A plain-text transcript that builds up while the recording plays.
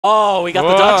Oh, we got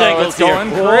the dodge angles here. Going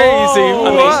crazy.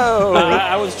 Whoa.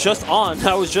 I was just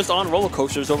on roller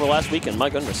coasters over last weekend.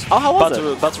 My goodness. Oh, how was it?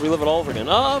 About to relive it all over again.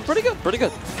 Pretty good, pretty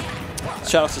good.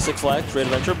 Shout out to Six Flags, Great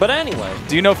Adventure. But anyway.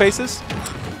 Do you know Faces?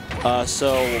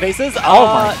 Faces?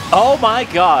 Oh my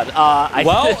God.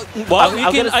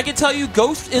 I can tell you,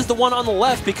 Gh0st is the one on the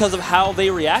left because of how they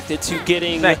reacted to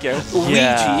getting Luigi'd.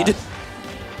 Yeah.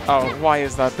 Oh, why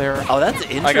is that there? Oh, that's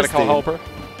interesting. I gotta call helper.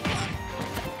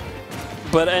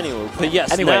 But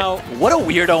yes. Anyway, now what a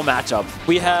weirdo matchup.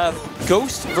 We have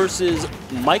Gh0st versus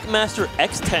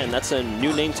MikemasterX10. That's a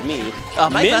new name to me.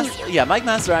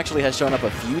 Mikemaster actually has shown up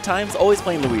a few times, always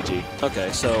playing Luigi.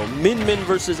 Okay, so Min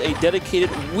versus a dedicated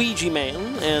Ouija man,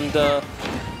 and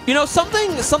you know,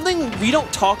 something we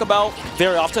don't talk about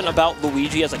very often about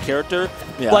Luigi as a character.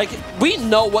 Yeah. Like, we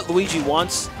know what Luigi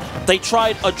wants. They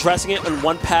tried addressing it in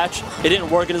one patch. It didn't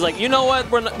work, and it's like, you know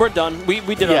what? We're done. We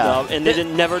did our job, and they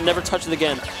didn't never touch it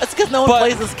again. That's because no one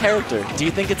plays this character. Do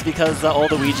you think it's because all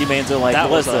the Luigi mains are like,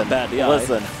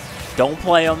 listen, don't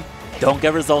play them, don't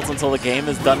get results until the game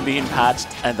is done being patched,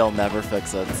 and they'll never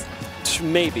fix it?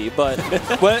 Maybe, but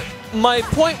my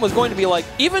point was going to be like,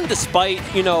 even despite,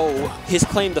 you know, his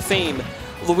claim to fame,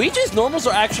 Luigi's normals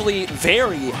are actually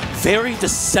very, very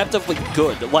deceptively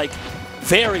good. Like,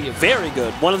 very, very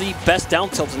good. One of the best down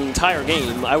tilts in the entire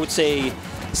game. I would say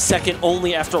second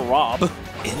only after Rob.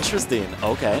 Interesting.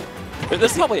 Okay.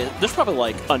 There's probably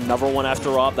like another one after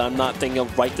Rob that I'm not thinking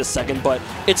of right this second, but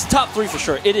it's top 3 for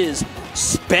sure. It is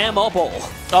spammable.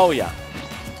 Oh yeah.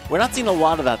 We're not seeing a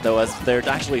lot of that though, as they're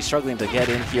actually struggling to get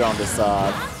in here on this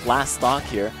last stock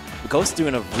here. Gh0st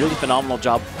doing a really phenomenal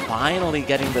job finally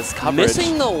getting this coverage.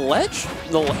 Missing the ledge?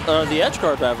 The edge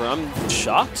guard driver. I'm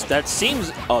shocked. That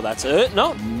seems... Oh, that's it?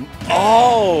 No.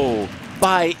 Oh,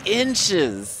 by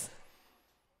inches.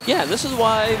 Yeah, this is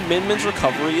why Min's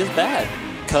recovery is bad.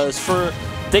 Because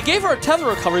they gave her a tether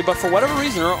recovery, but for whatever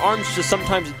reason, her arms just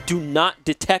sometimes do not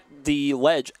detect the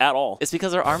ledge at all. It's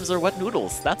because her arms are wet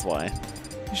noodles. That's why.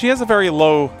 She has a very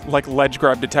low, like, ledge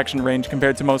grab detection range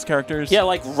compared to most characters. Yeah,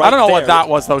 like, right I don't know there. what that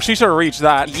was, though. She should have reached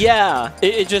that. Yeah.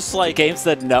 It just, like... The game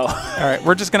said no. All right,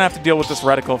 we're just going to have to deal with this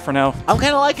reticle for now. I'm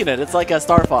kind of liking it. It's like a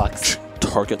Star Fox.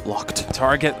 Target locked.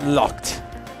 Target locked.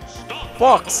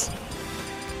 Fox.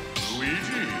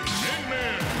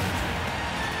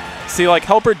 See, like,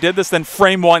 Helper did this, then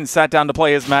Frame 1 sat down to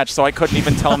play his match, so I couldn't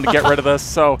even tell him to get rid of this,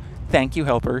 so thank you,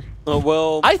 Helper.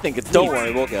 Well, I think it's don't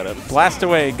worry, we'll get it. Blast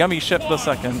away, Gummy Ship the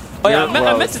second. Oh yeah,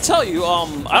 I meant to tell you, I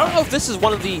don't know if this is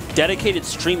one of the dedicated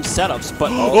stream setups, but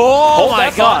oh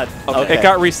my God! Okay. It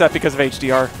got reset because of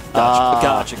HDR.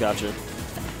 Gotcha.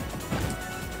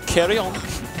 Carry on.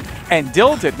 And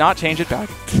Dill did not change it back.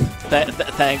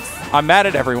 Thanks. I'm mad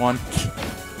at everyone.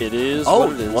 It is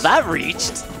what it is. Well, that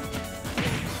reached.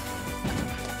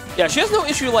 Yeah, she has no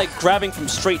issue like grabbing from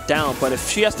straight down, but if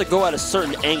she has to go at a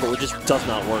certain angle, it just does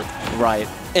not work. Right.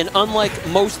 And unlike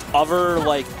most other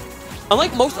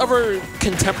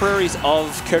contemporaries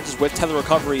of characters with tether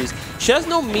recoveries, she has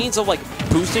no means of like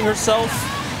boosting herself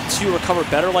to recover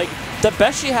better. Like the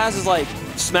best she has is like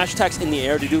smash attacks in the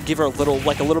air to give her a little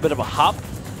bit of a hop.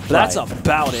 But that's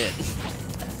about it.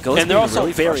 And they're also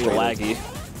really very laggy.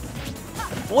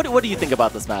 What do you think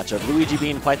about this matchup? Luigi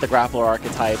being quite the grappler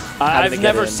archetype. I've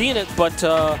never seen it, but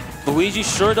Luigi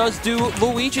sure does do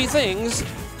Luigi things.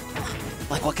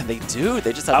 Like, what can they do?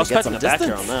 They just have to get some distance. Back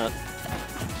here on that.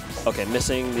 Okay,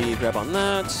 missing the grab on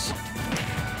that.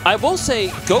 I will say,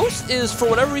 Gh0st is, for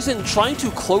whatever reason, trying to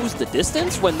close the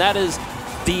distance when that is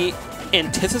the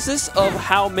antithesis of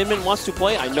how Min wants to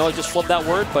play. I know I just flipped that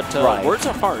word, but words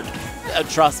are hard.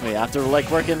 Trust me, after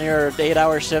like working your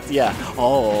 8-hour shift, yeah.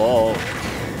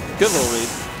 Good little read.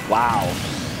 Wow.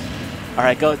 All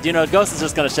right, Gh0st is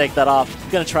just going to shake that off.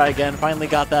 Going to try again. Finally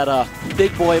got that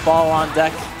big boy ball on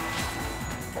deck.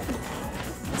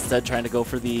 Instead, trying to go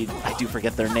for the, I do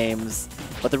forget their names,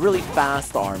 but the really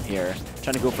fast arm here.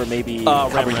 Trying to go for maybe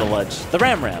covering the ledge. The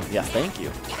Ram. Yes, thank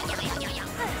you.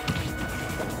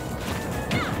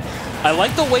 I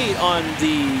like the weight on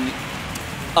the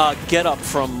get up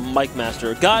from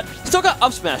Mikemaster. Still got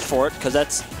up smash for it, because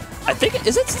that's, I think,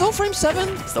 is it still frame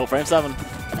 7? Still frame 7.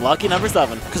 Lucky number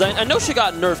 7. Because I know she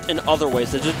got nerfed in other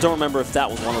ways. I just don't remember if that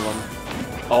was one of them.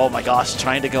 Oh my gosh,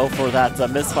 trying to go for that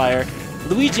misfire.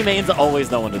 Luigi mains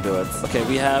always know when to do it. Okay,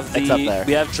 we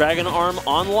have Dragon Arm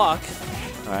on lock.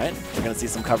 All right, we're going to see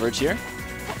some coverage here.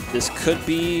 This could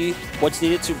be what's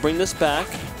needed to bring this back.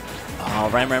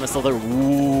 Oh, Ram is still there.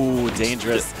 Ooh,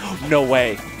 dangerous. No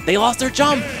way. They lost their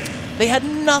jump. They had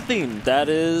nothing. That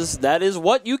is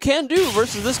what you can do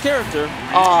versus this character.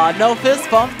 Aw, no fist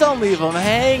bump. Don't leave him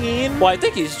hanging. Well, I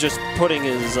think he's just putting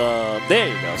his. There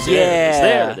you go. See, Yeah.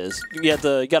 There it is.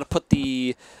 You got to put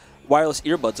the wireless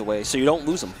earbuds away so you don't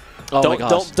lose them. Oh my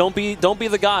gosh. Don't be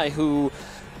the guy who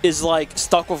is like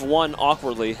stuck with one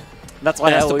awkwardly. That's why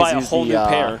I has to always buy a use whole the, new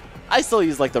pair. I still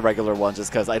use like the regular one just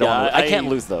because I don't. Yeah, I can't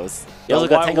lose those. Yeah, Those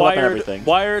got tangled up and everything.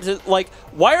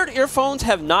 Wired earphones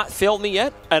have not failed me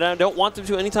yet, and I don't want them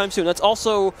to anytime soon. That's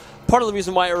also part of the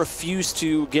reason why I refuse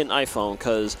to get an iPhone,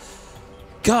 because,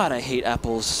 God, I hate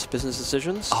Apple's business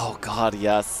decisions. Oh God,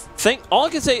 yes. All I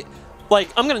can say, like,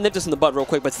 I'm gonna nip this in the bud real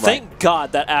quick, but thank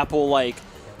God that Apple, like,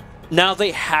 now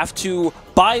they have to,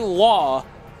 by law,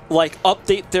 like,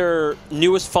 update their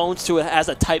newest phones to it as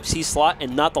a Type-C slot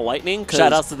and not the Lightning.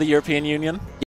 Shout outs to the European Union.